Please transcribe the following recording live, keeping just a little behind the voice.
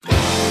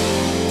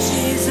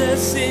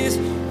Jesus is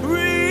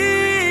real.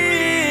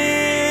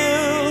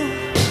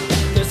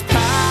 There's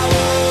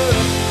power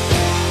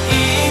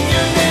in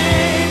your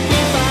name. We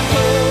find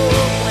hope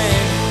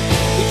when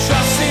we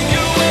trust in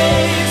your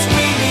ways.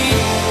 We need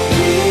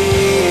you.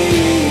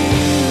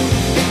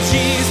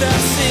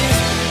 Jesus is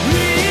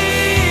real.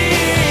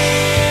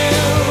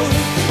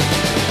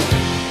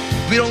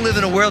 We don't live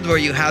in a world where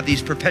you have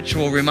these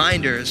perpetual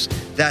reminders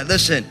that,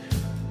 listen,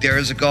 there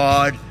is a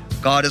God,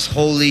 God is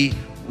holy,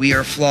 we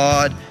are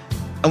flawed,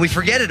 and we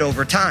forget it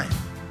over time.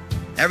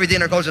 Everything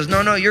in our culture says,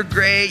 no, you're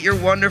great, you're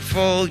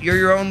wonderful, you're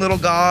your own little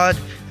God,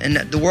 and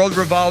the world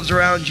revolves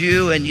around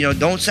you, and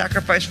don't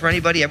sacrifice for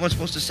anybody. Everyone's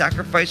supposed to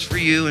sacrifice for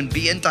you and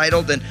be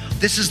entitled, and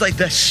this is like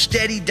the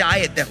steady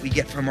diet that we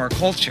get from our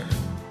culture.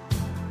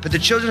 But the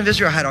children of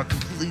Israel had a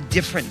completely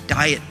different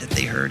diet that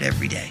they heard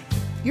every day.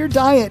 Your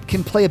diet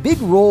can play a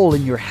big role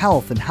in your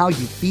health and how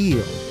you feel.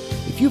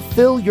 If you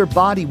fill your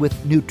body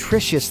with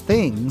nutritious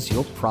things,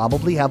 you'll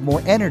probably have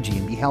more energy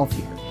and be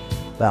healthier.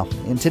 Well,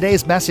 in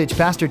today's message,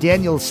 Pastor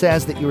Daniel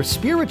says that your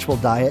spiritual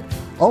diet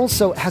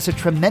also has a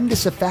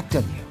tremendous effect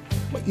on you.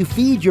 What you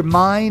feed your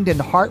mind and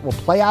heart will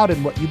play out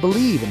in what you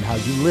believe and how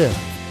you live.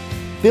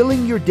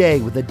 Filling your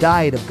day with a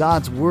diet of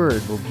God's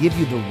Word will give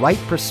you the right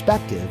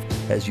perspective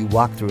as you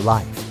walk through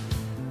life.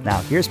 Now,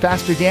 here's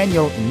Pastor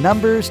Daniel in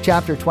Numbers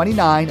chapter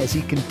 29 as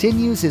he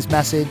continues his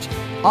message,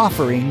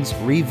 Offerings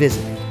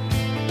Revisited.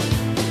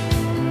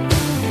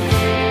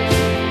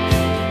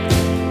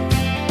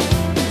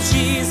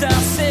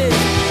 Jesus is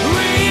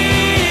real.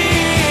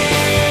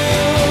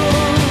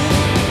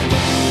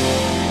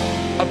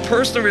 A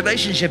personal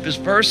relationship is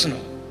personal,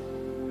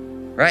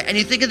 right? And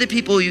you think of the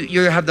people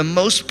you have the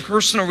most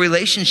personal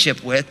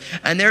relationship with,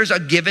 and there's a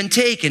give and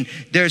take, and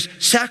there's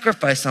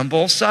sacrifice on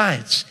both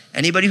sides.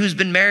 Anybody who's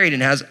been married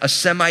and has a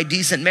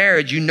semi-decent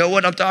marriage, you know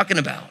what I'm talking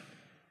about.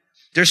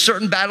 There's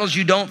certain battles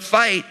you don't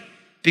fight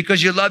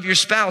because you love your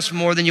spouse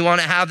more than you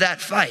want to have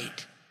that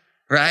fight,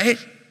 right?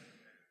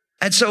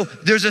 And so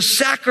there's a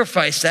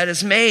sacrifice that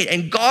is made,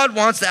 and God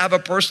wants to have a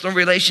personal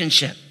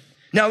relationship.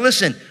 Now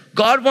listen,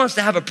 God wants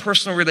to have a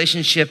personal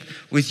relationship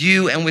with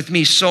you and with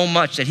me so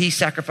much that he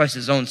sacrificed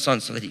his own son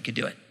so that he could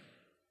do it.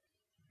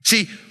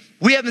 See,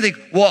 we have to think,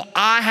 well,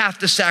 I have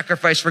to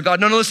sacrifice for God.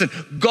 No, listen,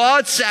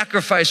 God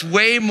sacrificed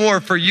way more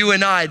for you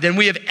and I than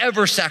we have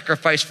ever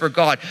sacrificed for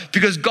God,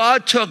 because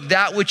God took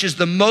that which is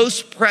the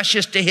most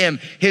precious to him,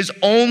 his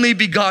only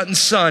begotten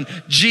son,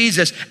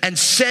 Jesus, and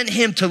sent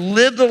him to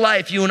live the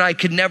life you and I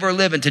could never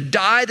live, and to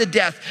die the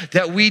death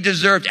that we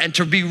deserved, and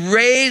to be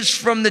raised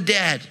from the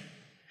dead.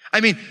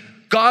 I mean,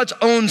 God's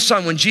own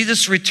son, when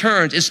Jesus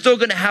returns, is still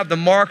going to have the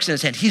marks in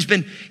his hand. He's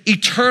been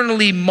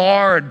eternally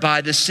marred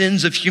by the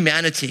sins of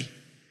humanity.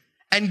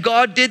 And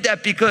God did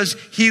that because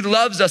he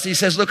loves us. He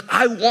says, look,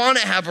 I want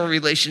to have a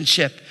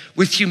relationship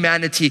with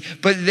humanity,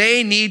 but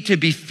they need to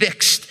be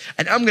fixed,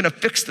 and I'm going to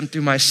fix them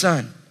through my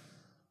son.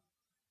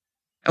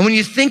 And when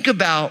you think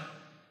about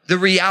the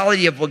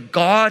reality of what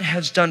God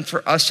has done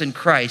for us in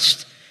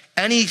Christ,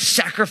 any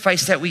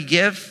sacrifice that we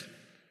give,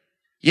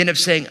 you end up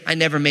saying, I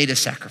never made a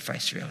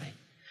sacrifice, really.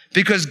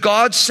 Because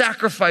God's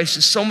sacrifice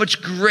is so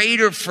much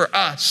greater for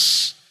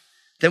us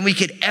than we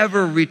could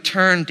ever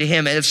return to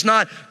him. And it's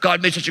not,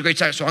 God made such a great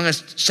sacrifice, so I'm going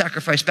to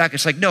sacrifice back.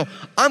 It's like, no,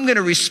 I'm going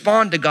to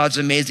respond to God's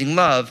amazing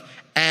love,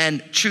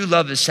 and true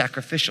love is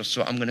sacrificial,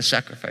 so I'm going to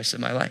sacrifice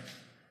in my life.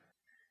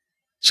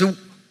 So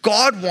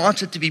God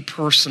wants it to be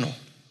personal.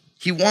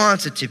 He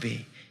wants it to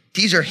be.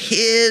 These are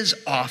his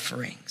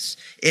offerings.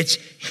 It's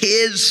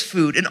his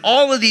food. And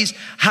all of these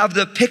have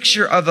the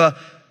picture of a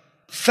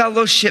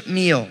fellowship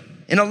meal.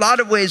 In a lot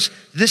of ways,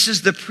 this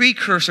is the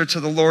precursor to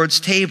the Lord's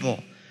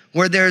table,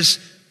 where there's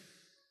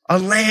a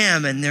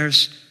lamb and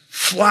there's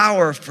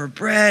flour for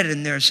bread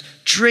and there's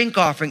drink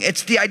offering.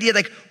 It's the idea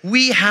like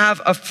we have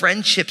a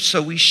friendship,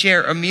 so we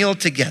share a meal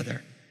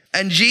together.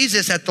 And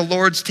Jesus at the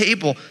Lord's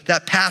table,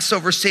 that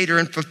Passover Seder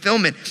in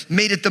fulfillment,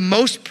 made it the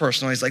most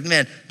personal. He's like,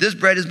 man, this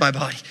bread is my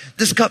body.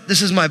 This cup,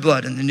 this is my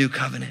blood in the new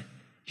covenant.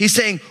 He's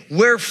saying,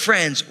 we're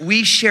friends.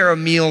 We share a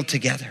meal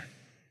together.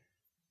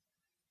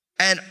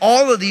 And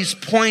all of these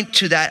point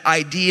to that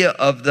idea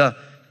of the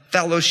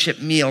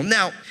fellowship meal.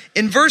 Now,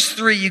 in verse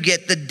 3, you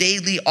get the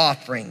daily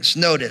offerings.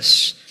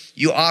 Notice,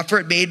 you offer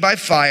it made by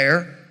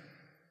fire.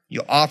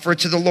 You offer it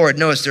to the Lord.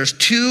 Notice, there's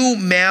 2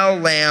 male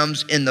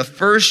lambs in the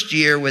first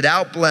year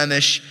without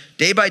blemish,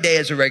 day by day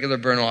as a regular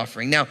burnt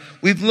offering. Now,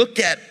 we've looked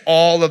at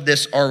all of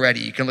this already.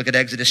 You can look at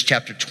Exodus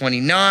chapter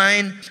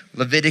 29,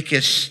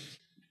 Leviticus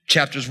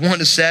chapters 1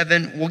 to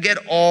 7. We'll get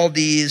all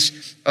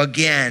these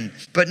again.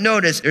 But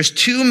notice, there's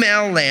 2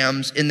 male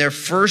lambs in their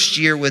first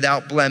year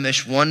without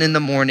blemish, one in the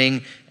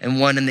morning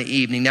and one in the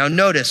evening. Now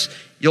notice,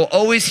 you'll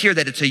always hear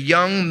that it's a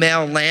young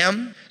male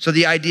lamb. So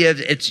the idea of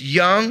it's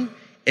young,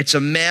 it's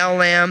a male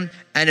lamb,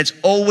 and it's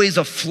always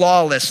a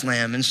flawless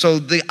lamb. And so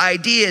the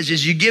idea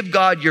is you give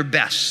God your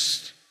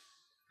best.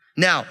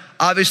 Now,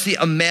 obviously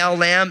a male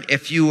lamb,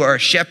 if you are a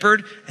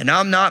shepherd, and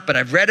I'm not, but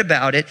I've read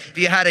about it. If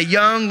you had a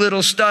young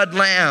little stud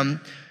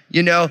lamb,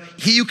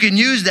 you can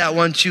use that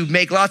one to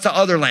make lots of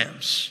other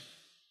lambs,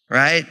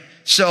 right?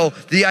 So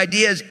the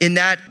idea is in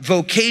that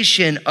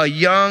vocation, a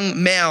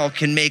young male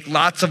can make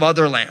lots of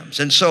other lambs.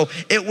 And so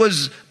it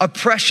was a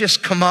precious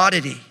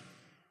commodity,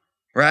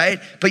 right?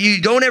 But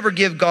you don't ever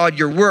give God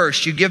your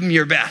worst, you give him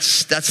your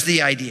best. That's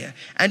the idea.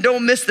 And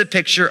don't miss the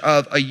picture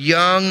of a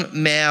young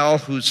male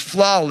who's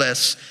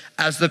flawless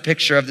as the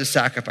picture of the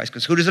sacrifice.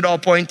 Because who does it all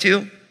point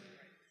to?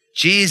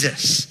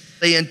 Jesus.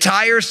 The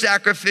entire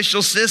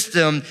sacrificial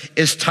system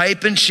is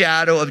type and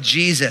shadow of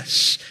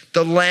Jesus,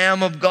 the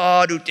Lamb of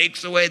God who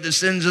takes away the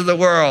sins of the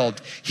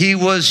world. He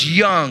was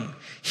young.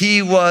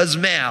 He was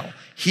male.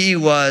 He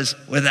was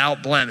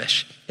without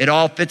blemish. It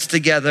all fits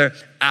together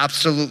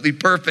absolutely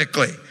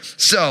perfectly.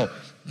 So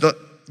the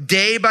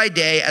day by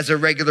day as a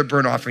regular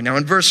burnt offering. Now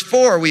in verse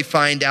 4, we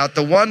find out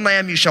the one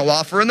lamb you shall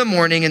offer in the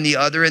morning and the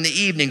other in the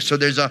evening. So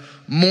there's a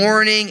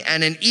morning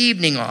and an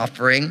evening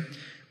offering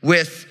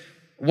with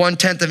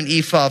 1/10 of an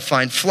ephah of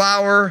fine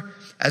flour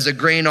as a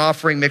grain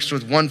offering mixed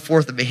with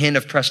 1/4 of a hin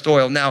of pressed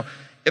oil. Now,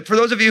 for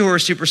those of you who are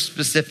super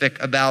specific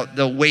about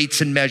the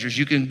weights and measures,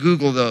 you can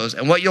Google those.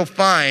 And what you'll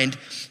find,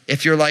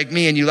 if you're like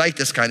me and you like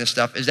this kind of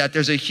stuff, is that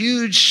there's a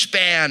huge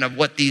span of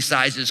what these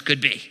sizes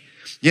could be.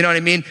 You know what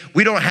I mean?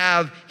 We don't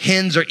have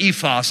hins or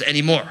ephahs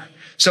anymore.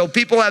 So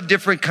people have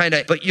different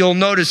but you'll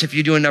notice if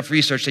you do enough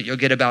research that you'll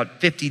get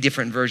about 50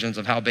 different versions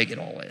of how big it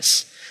all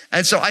is.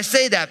 And so I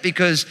say that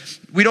because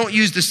we don't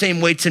use the same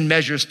weights and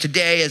measures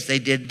today as they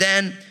did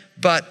then,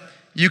 but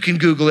you can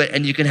Google it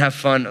and you can have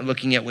fun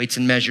looking at weights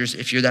and measures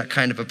if you're that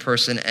kind of a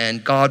person,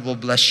 and God will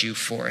bless you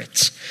for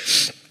it.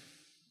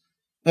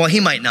 Well, he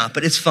might not,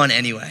 but it's fun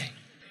anyway.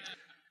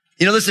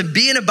 You know, listen,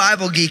 being a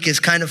Bible geek is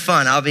kind of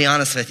fun. I'll be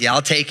honest with you.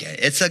 I'll take it.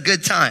 It's a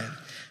good time.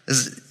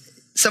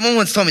 Someone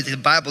once told me the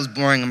Bible's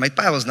boring. I'm like,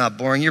 Bible's not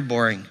boring. You're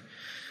boring.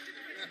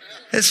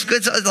 It's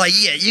good. It's like,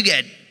 yeah, you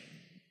get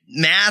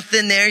math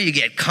in there, you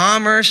get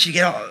commerce, you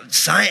get all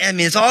science. I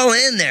mean, it's all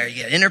in there.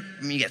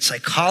 You get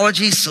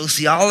psychology,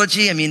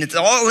 sociology. I mean, it's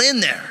all in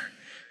there.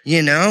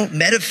 You know,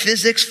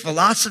 metaphysics,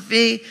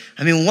 philosophy.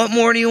 I mean, what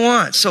more do you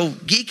want? So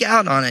geek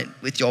out on it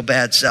with your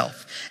bad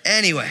self.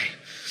 Anyway,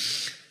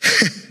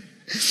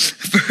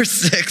 verse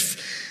 6,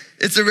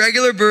 it's a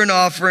regular burnt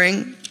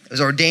offering. It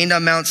was ordained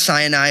on Mount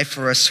Sinai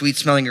for a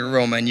sweet-smelling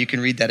aroma. And you can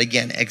read that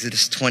again.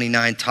 Exodus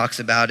 29 talks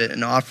about it.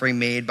 An offering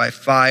made by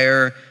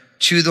fire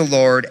to the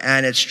Lord,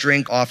 and its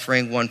drink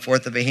offering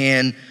 1/4 of a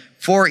hin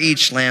for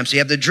each lamb. So you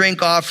have the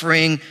drink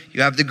offering,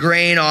 you have the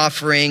grain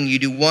offering, you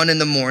do one in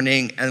the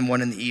morning and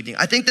one in the evening.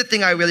 I think the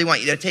thing I really want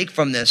you to take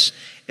from this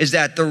is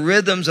that the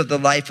rhythms of the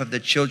life of the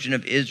children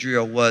of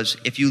Israel was,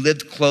 if you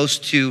lived close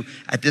to,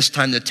 at this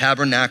time, the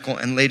tabernacle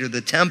and later the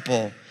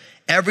temple,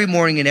 every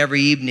morning and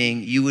every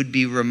evening, you would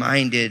be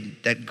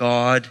reminded that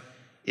God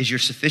is your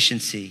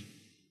sufficiency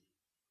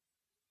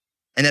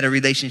and that a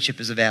relationship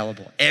is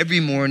available every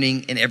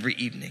morning and every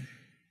evening,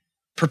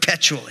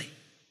 perpetually.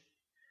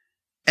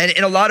 And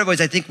in a lot of ways,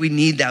 I think we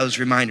need those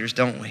reminders,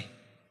 don't we?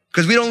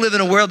 Because we don't live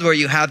in a world where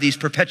you have these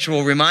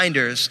perpetual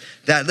reminders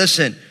that,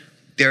 listen,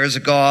 there is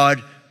a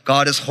God,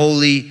 God is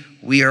holy,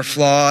 we are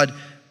flawed,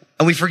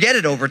 and we forget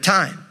it over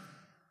time.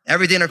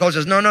 Everything in our culture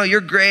says, no,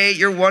 you're great,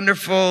 you're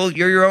wonderful,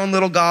 you're your own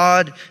little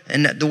God,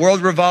 and the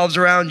world revolves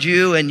around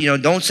you, and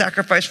don't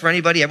sacrifice for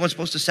anybody. Everyone's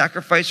supposed to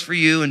sacrifice for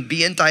you and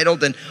be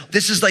entitled. And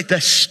this is like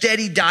the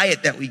steady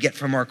diet that we get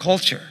from our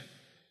culture.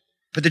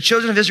 But the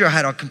children of Israel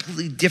had a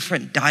completely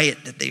different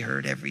diet that they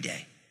heard every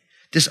day.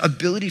 This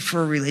ability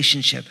for a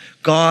relationship.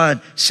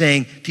 God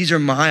saying, these are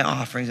my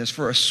offerings. It's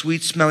for a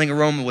sweet smelling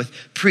aroma with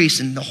priests.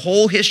 And the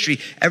whole history,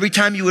 every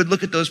time you would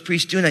look at those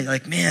priests doing that, you're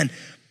like, man,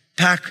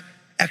 back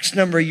X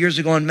number of years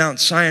ago on Mount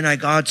Sinai,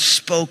 God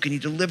spoke and he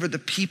delivered the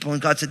people.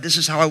 And God said, this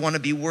is how I want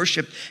to be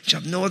worshiped. You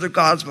shall have no other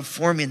gods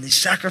before me, and these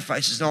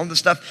sacrifices and all this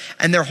stuff.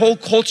 And their whole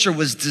culture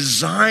was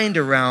designed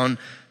around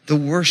the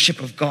worship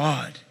of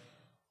God.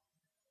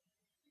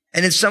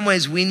 And in some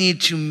ways, we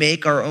need to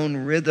make our own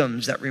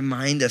rhythms that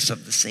remind us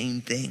of the same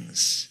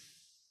things.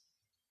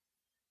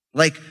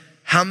 Like,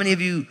 how many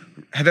of you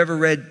have ever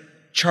read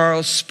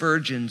Charles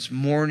Spurgeon's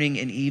Morning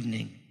and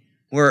Evening,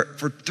 where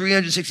for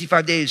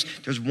 365 days,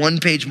 there's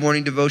 1-page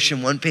morning devotion,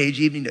 1-page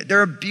evening.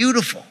 They're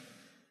beautiful.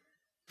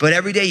 But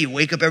every day you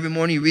wake up every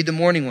morning, you read the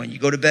morning one. You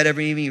go to bed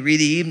every evening, you read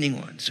the evening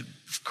one. It's a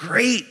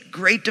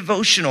great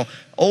devotional.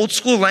 Old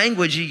school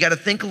language, you got to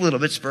think a little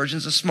bit.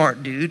 Spurgeon's a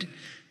smart dude,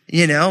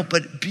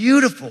 but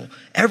beautiful.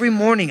 Every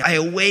morning I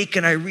awake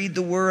and I read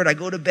the word. I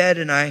go to bed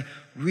and I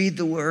read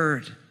the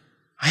word.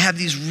 I have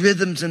these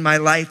rhythms in my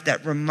life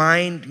that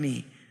remind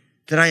me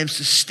that I am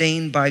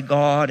sustained by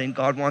God and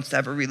God wants to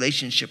have a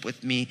relationship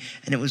with me,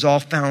 and it was all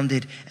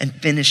founded and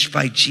finished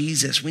by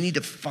Jesus. We need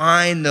to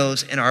find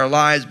those in our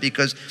lives,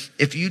 because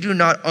if you do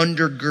not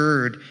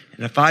undergird,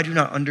 and if I do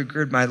not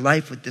undergird my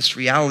life with this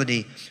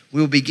reality,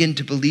 we will begin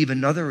to believe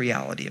another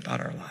reality about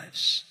our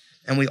lives.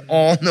 And we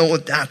all know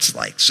what that's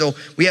like. So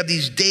we have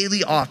these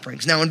daily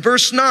offerings. Now in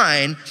verse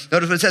 9,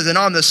 notice what it says, and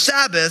on the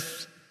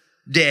Sabbath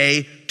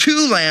day,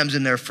 2 lambs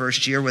in their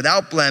first year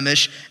without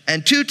blemish,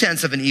 and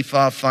 2/10 of an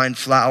ephah of fine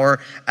flour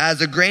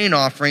as a grain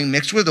offering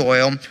mixed with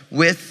oil,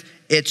 with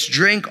its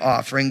drink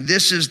offering.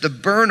 This is the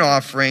burnt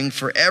offering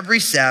for every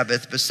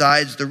Sabbath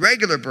besides the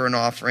regular burnt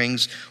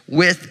offerings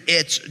with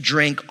its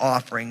drink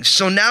offerings.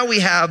 So now we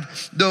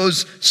have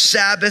those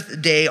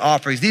Sabbath day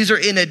offerings. These are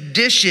in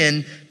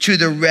addition to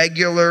the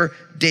regular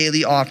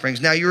daily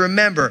offerings. Now you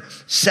remember,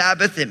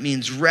 Sabbath, it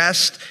means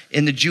rest.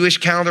 In the Jewish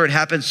calendar, it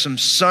happens from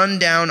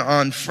sundown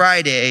on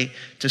Friday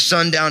to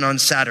sundown on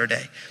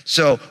Saturday.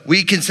 So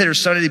we consider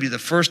Sunday to be the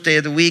first day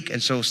of the week,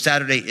 and so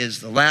Saturday is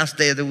the last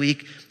day of the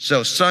week.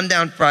 So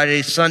sundown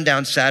Friday,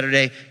 sundown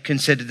Saturday,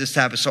 considered the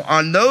Sabbath. So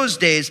on those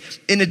days,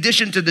 in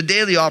addition to the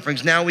daily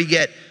offerings, now we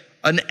get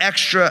an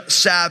extra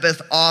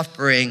Sabbath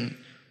offering,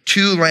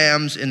 2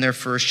 lambs in their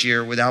first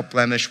year without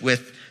blemish,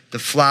 with the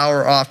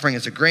flour offering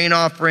as a grain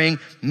offering,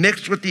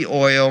 mixed with the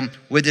oil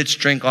with its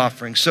drink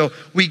offering. So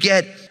we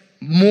get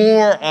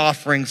more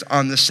offerings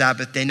on the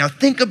Sabbath day. Now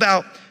think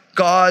about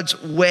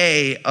God's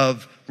way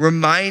of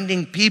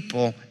reminding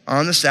people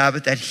on the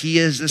Sabbath that he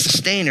is the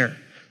sustainer.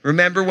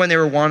 Remember when they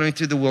were wandering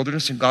through the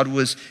wilderness and God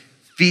was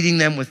feeding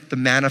them with the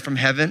manna from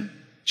heaven?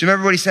 Do you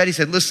remember what he said? He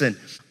said, listen,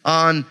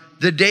 on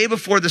the day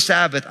before the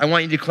Sabbath, I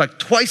want you to collect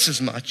twice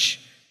as much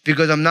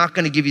because I'm not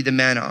going to give you the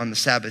manna on the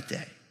Sabbath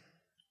day,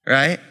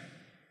 right?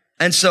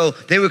 And so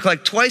they would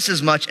collect twice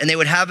as much and they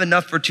would have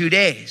enough for 2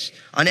 days.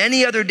 On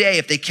any other day,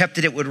 if they kept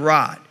it, it would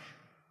rot.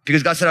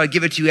 Because God said, I'll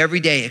give it to you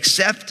every day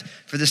except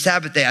for the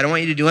Sabbath day. I don't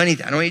want you to do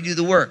anything. I don't want you to do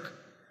the work.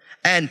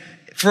 And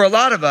for a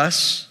lot of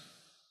us,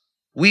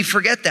 we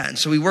forget that. And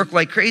so we work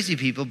like crazy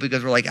people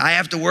because we're like, I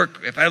have to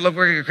work. If I look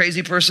like a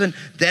crazy person,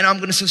 then I'm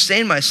going to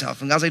sustain myself.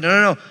 And God's like,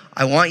 no.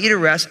 I want you to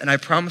rest and I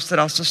promise that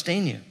I'll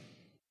sustain you.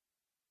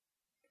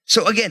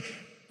 So again,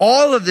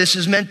 all of this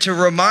is meant to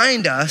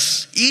remind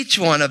us, each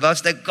one of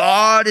us, that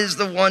God is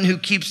the one who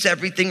keeps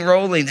everything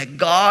rolling, that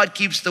God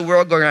keeps the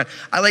world going on.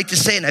 I like to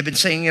say, and I've been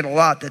saying it a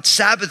lot, that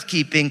Sabbath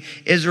keeping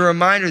is a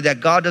reminder that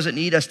God doesn't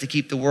need us to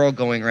keep the world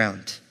going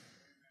round.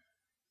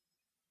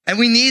 And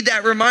we need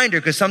that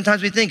reminder because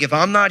sometimes we think, if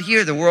I'm not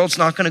here, the world's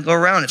not going to go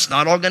around. It's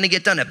not all going to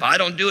get done. If I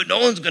don't do it, no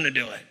one's going to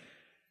do it.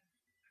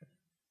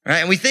 Right?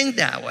 And we think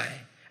that way.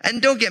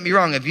 And don't get me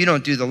wrong, if you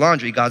don't do the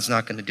laundry, God's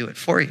not going to do it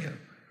for you.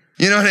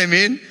 You know what I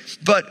mean?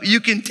 But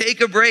you can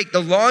take a break.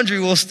 The laundry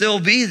will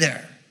still be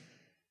there,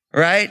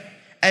 right?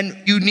 And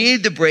you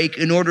need the break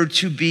in order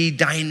to be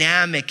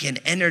dynamic and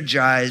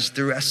energized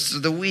the rest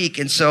of the week.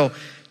 And so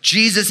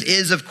Jesus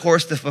is, of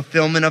course, the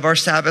fulfillment of our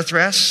Sabbath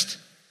rest.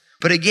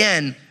 But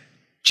again,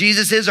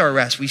 Jesus is our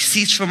rest. We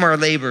cease from our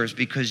labors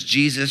because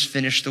Jesus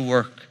finished the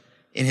work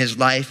in his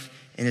life,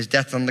 in his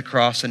death on the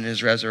cross, and in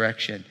his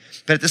resurrection.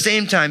 But at the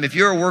same time, if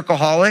you're a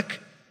workaholic,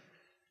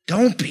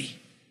 don't be.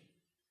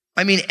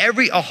 I mean,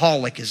 every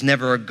aholic is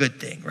never a good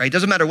thing, right? It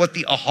doesn't matter what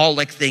the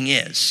aholic thing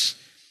is.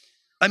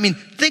 I mean,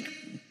 think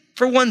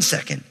for 1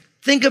 second,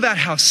 think about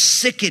how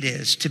sick it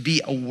is to be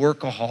a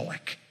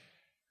workaholic.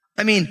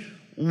 I mean,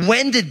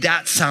 when did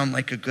that sound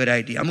like a good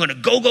idea? I'm going to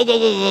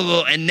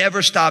go, and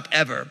never stop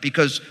ever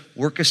because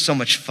work is so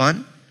much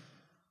fun.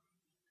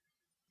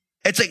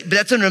 It's like, but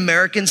that's an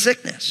American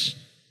sickness.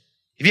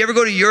 If you ever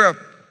go to Europe,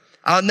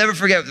 I'll never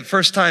forget the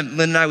first time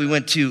Lynn and I,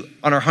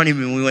 on our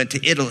honeymoon, we went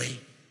to Italy.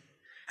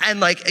 And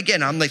like,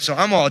 again, so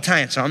I'm all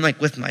Italian, so I'm like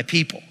with my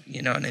people,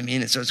 you know what I mean?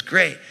 And so it's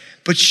great.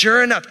 But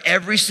sure enough,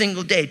 every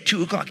single day,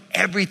 2:00,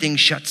 everything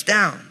shuts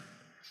down,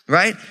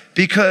 right?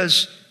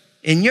 Because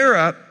in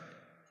Europe,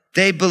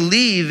 they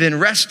believe in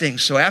resting.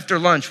 So after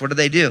lunch, what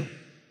do?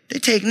 They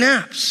take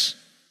naps,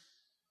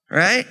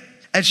 right?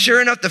 And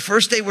sure enough, the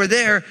first day we're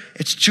there,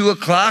 it's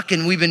 2:00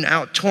 and we've been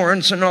out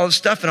touring and all this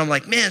stuff. And I'm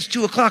like, man, it's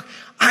 2:00.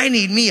 I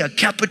need me a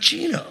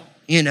cappuccino,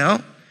 you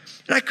know?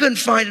 And I couldn't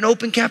find an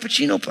open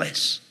cappuccino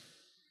place.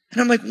 And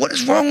I'm like, what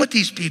is wrong with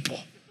these people?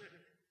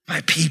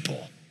 My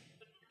people.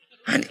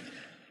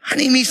 I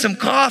need me some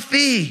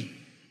coffee.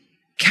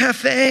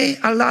 Cafe,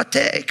 a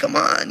latte, come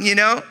on, you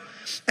know?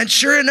 And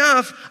sure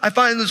enough, I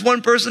find this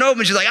one person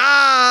open. She's like,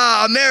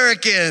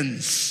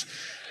 Americans.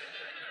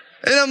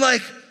 And I'm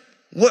like,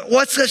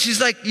 what's that? She's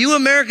like, you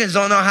Americans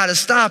don't know how to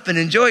stop and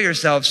enjoy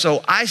yourselves.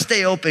 So I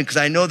stay open because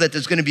I know that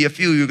there's going to be a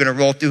few you're going to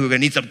roll through who are going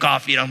to need some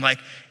coffee. And I'm like,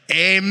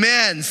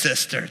 amen,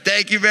 sister.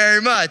 Thank you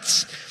very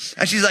much.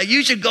 And she's like,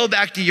 you should go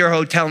back to your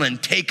hotel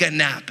and take a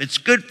nap. It's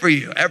good for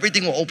you.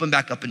 Everything will open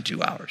back up in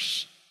 2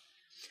 hours.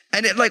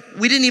 And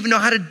we didn't even know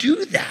how to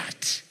do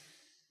that.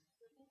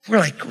 We're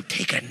like, go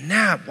take a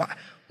nap.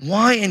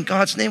 Why in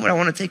God's name would I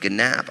want to take a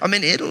nap? I'm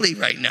in Italy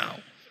right now.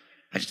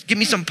 Just give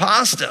me some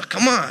pasta.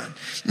 Come on,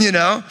 you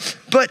know?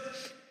 But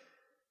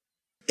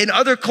in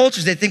other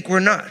cultures, they think we're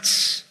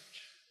nuts.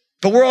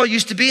 But we're all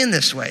used to being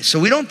this way. So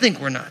we don't think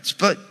we're nuts.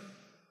 But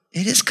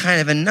it is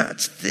kind of a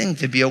nuts thing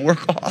to be a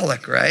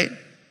workaholic, right?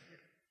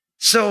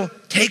 So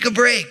take a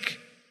break.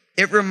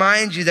 It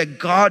reminds you that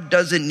God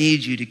doesn't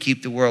need you to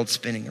keep the world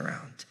spinning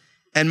around.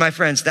 And my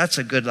friends, that's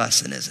a good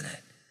lesson, isn't it?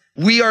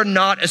 We are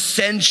not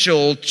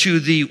essential to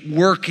the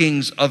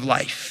workings of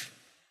life.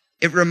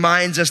 It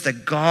reminds us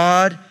that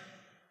God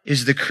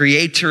is the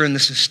creator and the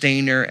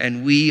sustainer,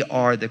 and we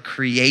are the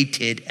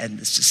created and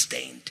the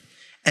sustained.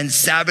 And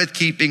Sabbath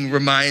keeping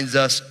reminds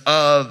us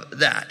of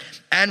that.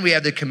 And we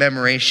have the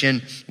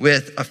commemoration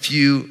with a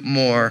few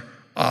more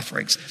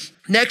offerings.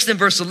 Next, in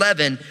verse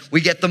 11,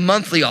 we get the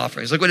monthly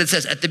offerings. Look what it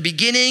says. At the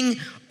beginning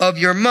of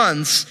your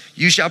months,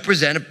 you shall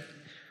present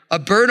a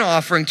burnt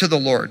offering to the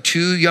Lord,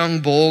 2 young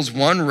bulls,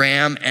 1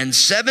 ram, and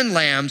 7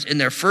 lambs in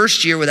their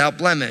first year without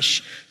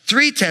blemish.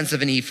 3/10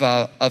 of an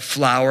ephah of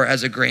flour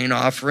as a grain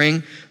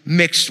offering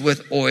mixed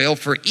with oil.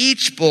 For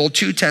each bull,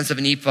 2/10 of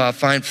an ephah of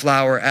fine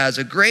flour as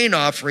a grain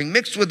offering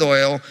mixed with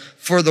oil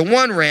for the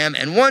 1 ram,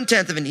 and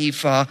 1/10 of an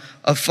ephah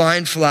of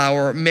fine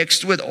flour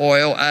mixed with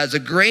oil as a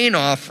grain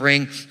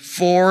offering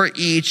for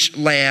each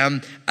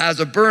lamb as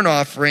a burnt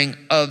offering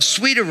of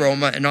sweet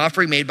aroma, an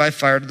offering made by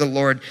fire to the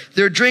Lord.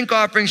 Their drink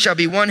offering shall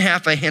be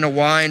 1/2 a hin of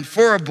wine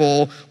for a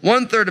bull,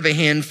 1/3 of a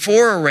hin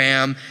for a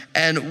ram,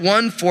 and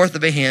 1/4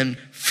 of a hin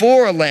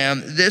for a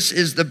lamb. This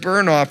is the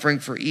burnt offering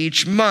for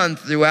each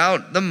month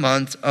throughout the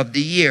month of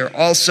the year.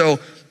 Also,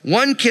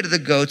 1 kid of the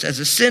goats as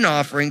a sin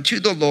offering to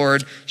the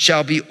Lord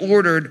shall be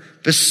ordered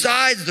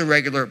besides the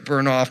regular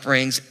burnt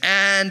offerings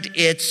and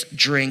its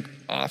drink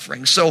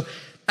offering. So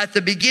at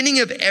the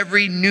beginning of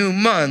every new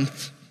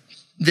month,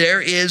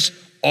 there is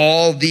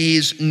all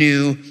these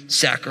new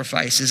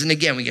sacrifices. And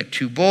again, we get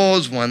 2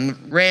 bulls, 1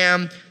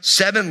 ram,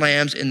 7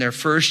 lambs in their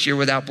first year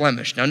without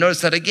blemish. Now notice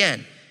that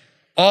again.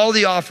 All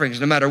the offerings,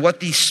 no matter what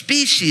the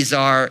species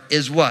are,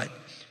 is what?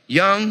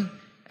 Young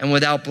and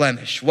without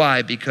blemish.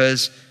 Why?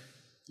 Because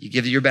you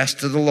give your best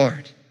to the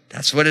Lord.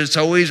 That's what it's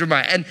always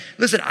reminded. And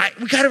listen,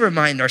 we got to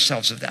remind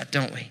ourselves of that,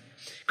 don't we?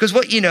 Because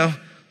what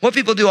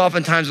people do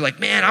oftentimes are like,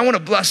 man, I want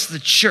to bless the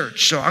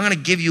church, so I'm going to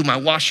give you my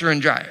washer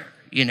and dryer,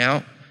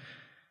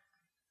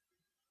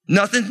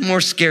 Nothing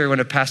more scary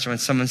when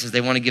someone says they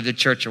want to give the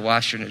church a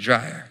washer and a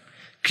dryer.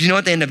 Because you know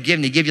what they end up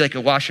giving? They give you like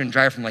a washer and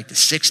dryer from like the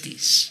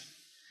 60s.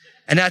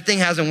 And that thing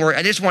hasn't worked.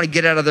 I just want to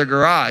get out of their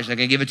garage and they're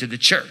going to give it to the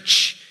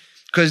church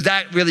because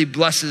that really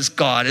blesses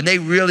God. And they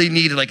really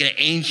needed like an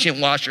ancient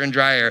washer and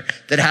dryer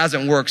that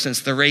hasn't worked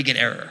since the Reagan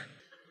era,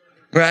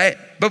 right?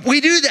 But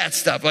we do that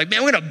stuff. Like,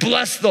 man, we're going to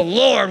bless the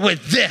Lord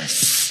with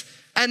this.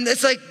 And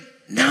it's like,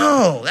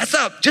 no, that's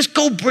not, just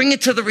go bring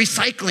it to the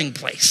recycling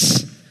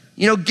place.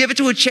 Give it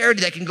to a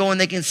charity that can go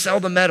and they can sell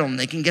the metal and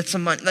they can get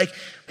some money. Like,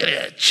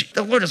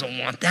 the Lord doesn't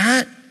want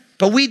that.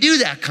 But we do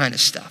that kind of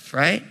stuff,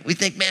 right? We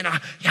think, man, I'm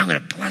going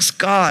to bless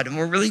God. And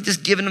we're really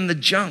just giving him the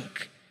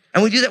junk.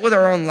 And we do that with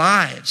our own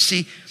lives.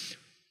 See,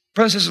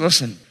 brothers and sisters,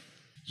 listen,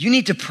 you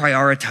need to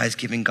prioritize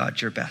giving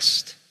God your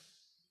best.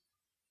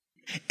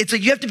 It's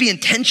like you have to be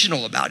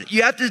intentional about it.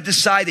 You have to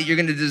decide that you're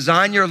going to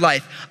design your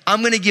life.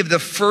 I'm going to give the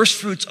first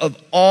fruits of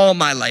all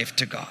my life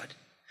to God.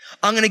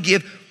 I'm going to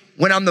give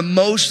when I'm the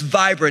most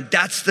vibrant,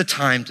 that's the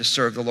time to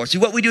serve the Lord. See,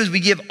 what we do is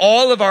we give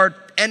all of our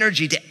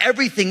energy to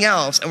everything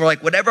else, and we're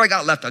like, whatever I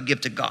got left, I'll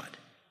give to God,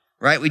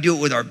 right? We do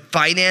it with our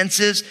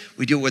finances.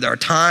 We do it with our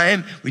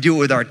time. We do it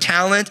with our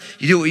talent.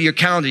 You do it with your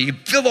calendar. You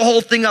fill the whole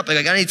thing up. Like,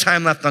 I got any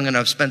time left, I'm going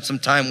to spend some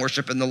time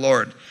worshiping the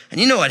Lord. And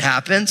you know what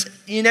happens?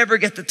 You never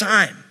get the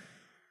time,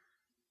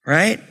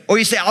 right? Or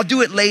you say, I'll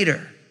do it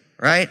later,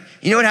 right?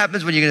 You know what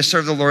happens when you're going to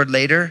serve the Lord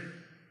later?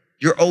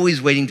 You're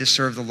always waiting to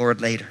serve the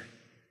Lord later.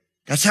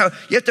 That's how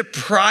you have to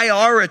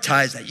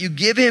prioritize that. You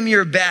give him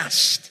your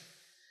best.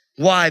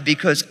 Why?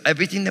 Because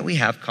everything that we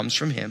have comes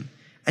from him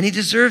and he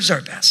deserves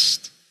our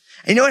best.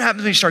 And you know what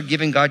happens when you start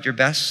giving God your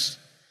best?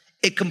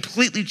 It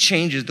completely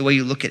changes the way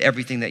you look at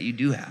everything that you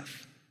do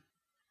have.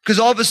 Because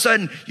all of a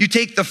sudden you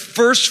take the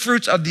first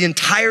fruits of the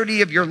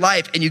entirety of your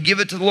life and you give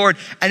it to the Lord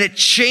and it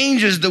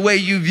changes the way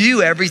you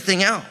view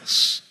everything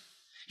else.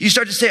 You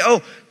start to say,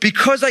 oh,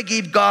 because I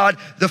gave God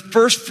the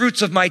first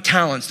fruits of my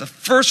talents, the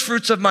first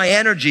fruits of my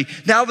energy,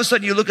 now all of a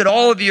sudden you look at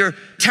all of your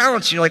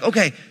talents and you're like,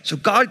 okay, so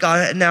God got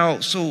it. And now,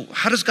 so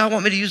how does God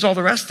want me to use all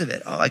the rest of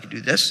it? Oh, I could do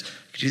this,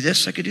 I could do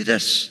this, I could do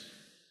this.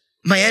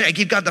 I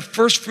gave God the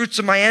first fruits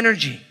of my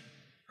energy,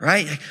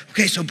 right?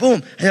 Okay, so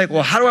boom. And you're like,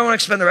 well, how do I want to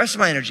expend the rest of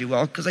my energy?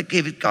 Well, because I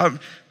gave it, God,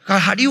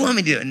 how do you want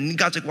me to do it? And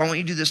God's like, well, I want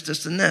you to do this,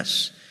 this, and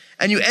this.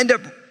 And you end up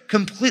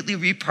completely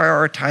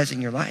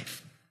reprioritizing your life.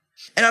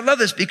 And I love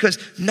this because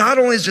not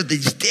only is there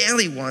these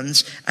daily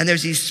ones and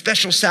there's these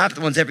special Sabbath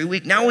ones every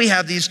week, now we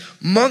have these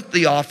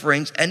monthly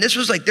offerings. And this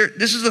was like,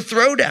 this is a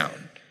throwdown.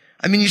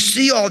 I mean, you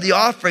see all the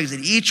offerings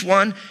and each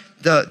one,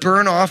 the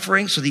burnt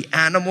offering, so the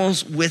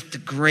animals with the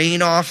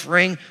grain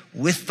offering,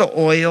 with the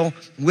oil,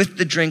 with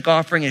the drink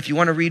offering. And if you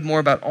want to read more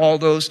about all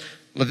those,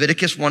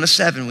 Leviticus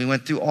 1-7, we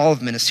went through all of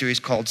them in a series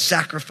called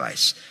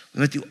Sacrifice. We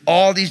went through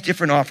all these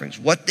different offerings,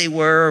 what they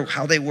were,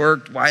 how they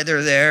worked, why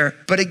they're there.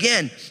 But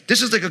again,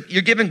 this is like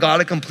you're giving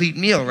God a complete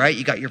meal, right?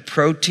 You got your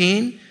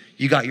protein,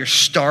 you got your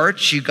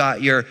starch, you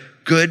got your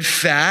good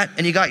fat,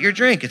 and you got your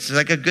drink. It's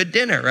like a good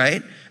dinner,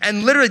 right?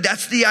 And literally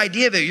that's the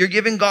idea of it. You're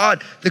giving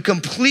God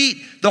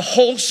the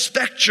whole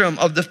spectrum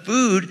of the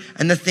food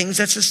and the things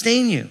that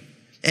sustain you.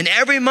 And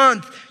every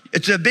month,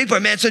 it's a big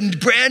part, man. It's a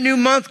brand new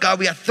month, God.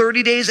 We got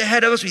 30 days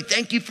ahead of us. We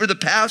thank you for the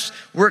past.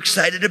 We're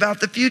excited about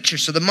the future.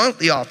 So the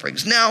monthly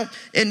offerings. Now,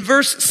 in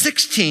verse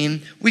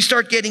 16, we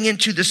start getting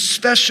into the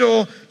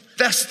special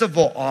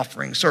festival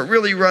offering. So it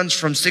really runs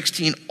from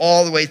 16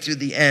 all the way through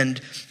the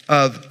end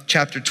of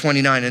chapter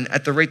 29. And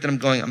at the rate that I'm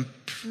going, I'm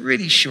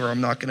pretty sure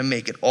I'm not going to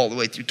make it all the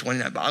way through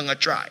 29, but I'm going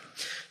to try.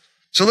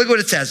 So look what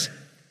it says.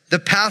 The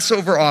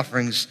Passover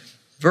offerings,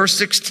 verse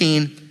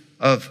 16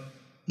 of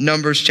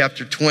Numbers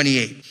chapter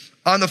 28.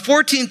 On the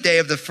 14th day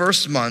of the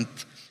first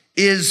month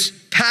is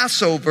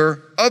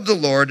Passover of the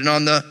Lord, and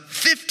on the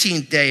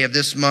 15th day of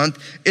this month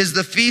is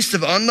the feast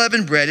of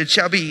unleavened bread. It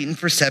shall be eaten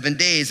for 7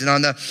 days. And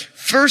on the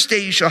first day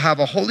you shall have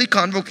a holy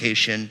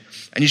convocation,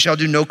 and you shall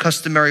do no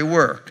customary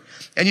work.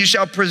 And you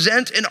shall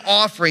present an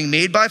offering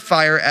made by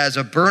fire as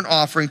a burnt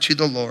offering to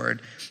the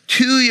Lord,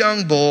 2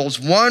 young bulls,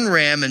 1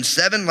 ram, and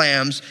 7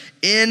 lambs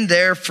in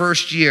their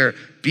first year.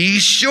 Be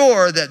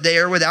sure that they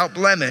are without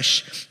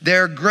blemish.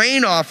 Their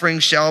grain offering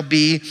shall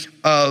be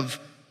of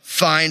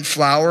fine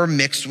flour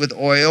mixed with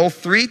oil.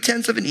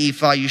 3/10 of an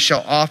ephah you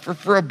shall offer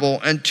for a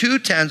bull, and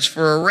 2/10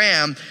 for a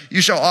ram.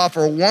 You shall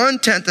offer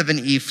 1/10 of an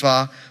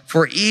ephah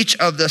for each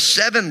of the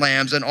 7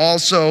 lambs, and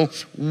also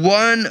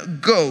 1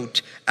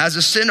 goat as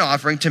a sin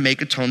offering to make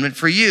atonement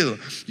for you.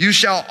 You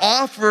shall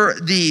offer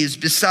these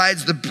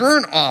besides the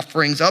burnt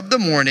offerings of the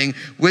morning,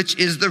 which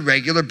is the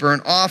regular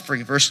burnt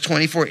offering. Verse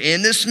 24,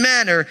 in this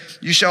manner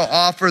you shall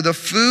offer the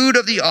food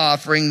of the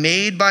offering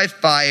made by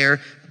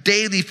fire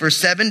daily for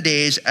 7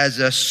 days as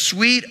a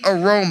sweet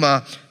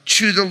aroma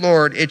to the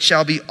Lord. It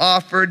shall be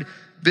offered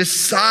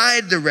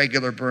beside the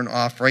regular burnt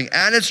offering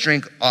and its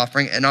drink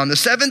offering. And on the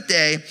 7th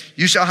day,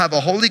 you shall have a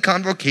holy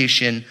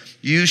convocation.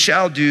 You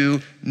shall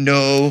do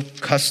no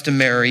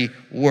customary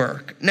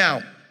work.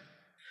 Now,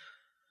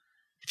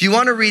 if you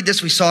want to read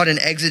this, we saw it in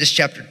Exodus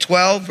chapter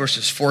 12,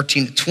 verses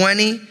 14 to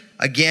 20.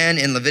 Again,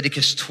 in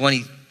Leviticus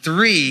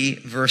 23,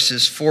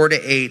 verses 4 to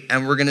 8.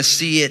 And we're going to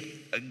see it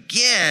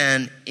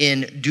again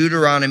in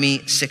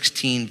Deuteronomy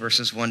 16,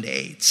 verses 1 to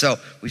 8. So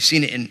we've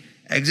seen it in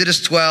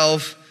Exodus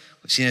 12.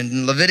 We've seen it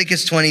in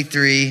Leviticus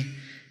 23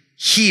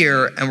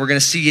 here, and we're going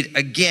to see it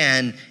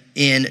again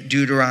in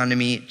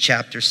Deuteronomy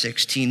chapter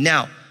 16.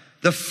 Now,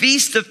 the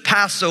Feast of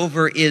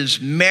Passover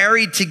is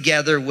married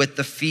together with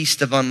the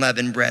Feast of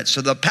Unleavened Bread.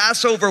 So the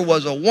Passover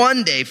was a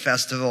one-day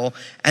festival,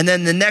 and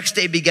then the next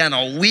day began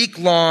a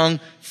week-long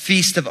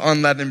Feast of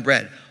Unleavened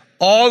Bread.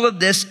 All of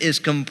this is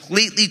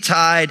completely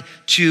tied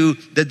to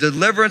the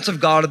deliverance of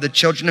God of the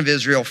children of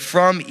Israel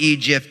from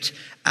Egypt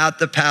at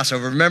the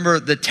Passover. Remember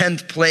the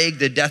 10th plague,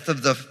 the death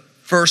of the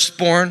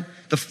firstborn,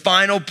 the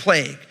final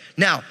plague.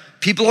 Now,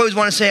 people always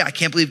want to say, I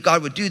can't believe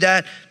God would do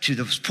that to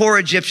those poor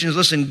Egyptians.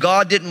 Listen,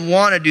 God didn't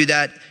want to do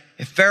that.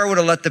 If Pharaoh would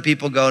have let the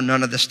people go,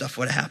 none of this stuff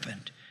would have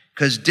happened.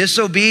 Because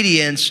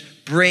disobedience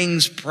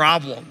brings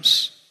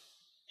problems.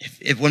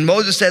 If when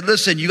Moses said,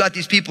 listen, you got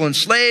these people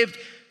enslaved,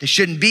 they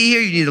shouldn't be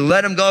here, you need to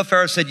let them go.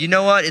 Pharaoh said, you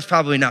know what? It's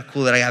probably not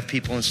cool that I have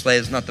people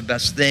enslaved. It's not the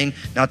best thing,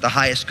 not the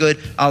highest good.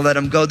 I'll let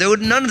them go.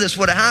 None of this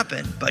would have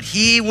happened. But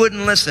he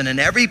wouldn't listen. And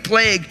every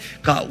plague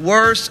got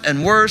worse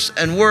and worse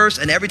and worse.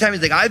 And every time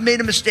he's like, I've made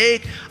a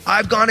mistake.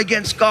 I've gone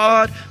against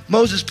God.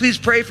 Moses, please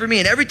pray for me.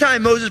 And every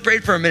time Moses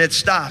prayed for him, and it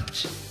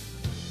stopped.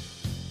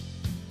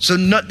 So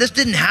this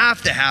didn't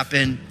have to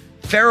happen.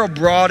 Pharaoh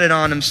brought it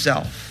on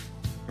himself,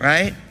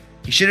 right?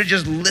 He should have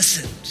just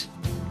listened.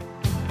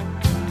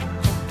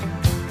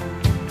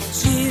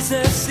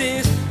 Jesus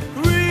is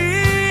real.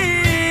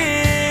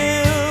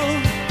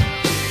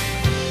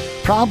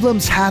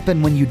 Problems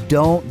happen when you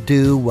don't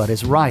do what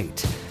is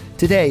right.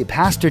 Today,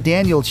 Pastor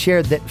Daniel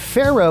shared that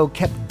Pharaoh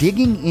kept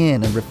digging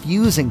in and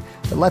refusing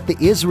to let the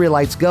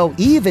Israelites go,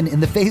 even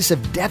in the face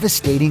of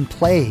devastating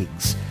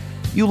plagues.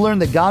 You learn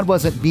that God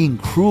wasn't being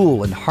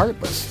cruel and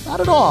heartless. Not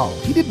at all.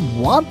 He didn't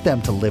want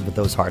them to live with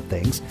those hard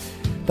things.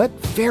 But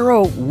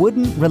Pharaoh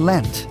wouldn't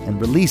relent and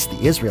release the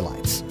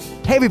Israelites.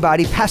 Hey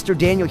everybody, Pastor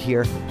Daniel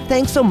here.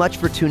 Thanks so much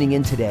for tuning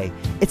in today.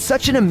 It's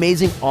such an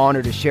amazing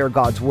honor to share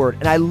God's Word,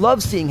 and I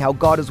love seeing how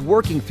God is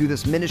working through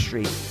this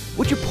ministry.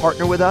 Would you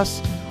partner with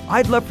us?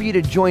 I'd love for you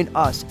to join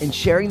us in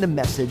sharing the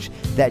message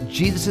that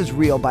Jesus is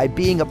real by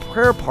being a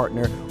prayer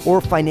partner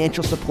or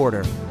financial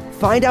supporter.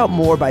 Find out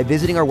more by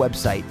visiting our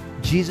website,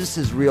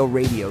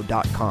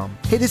 JesusIsRealRadio.com.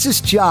 Hey, this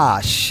is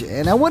Josh,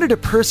 and I wanted to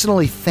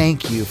personally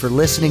thank you for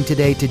listening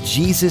today to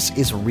Jesus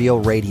is Real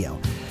Radio.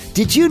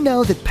 Did you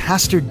know that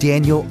Pastor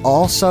Daniel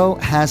also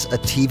has a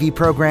TV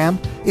program?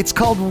 It's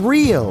called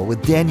Real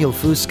with Daniel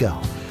Fusco.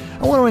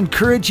 I want to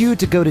encourage you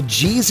to go to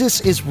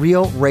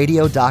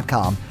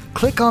JesusIsRealRadio.com,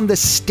 click on the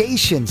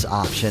Stations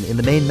option in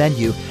the main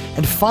menu,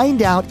 and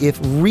find out if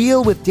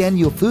Real with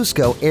Daniel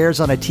Fusco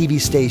airs on a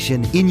TV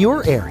station in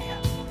your area.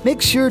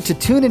 Make sure to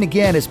tune in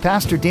again as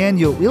Pastor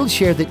Daniel will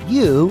share that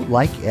you,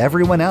 like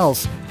everyone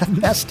else, have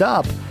messed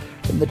up.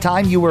 From the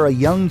time you were a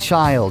young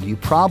child, you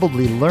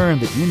probably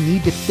learned that you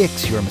need to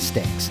fix your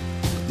mistakes.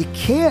 You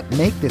can't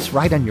make this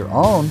right on your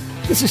own.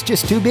 This is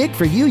just too big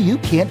for you. You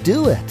can't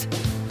do it.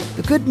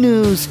 The good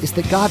news is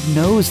that God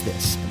knows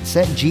this and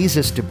sent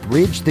Jesus to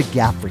bridge the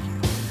gap for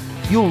you.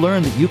 You'll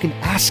learn that you can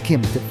ask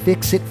Him to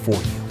fix it for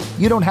you.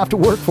 You don't have to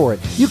work for it.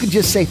 You can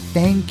just say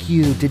thank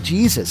you to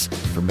Jesus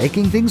for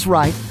making things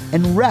right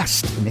and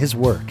rest in His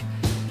work.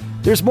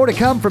 There's more to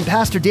come from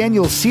Pastor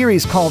Daniel's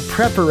series called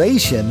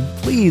Preparation.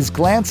 Please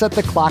glance at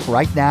the clock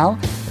right now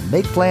and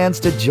make plans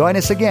to join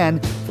us again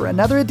for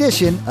another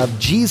edition of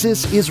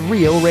Jesus is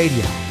Real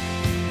Radio.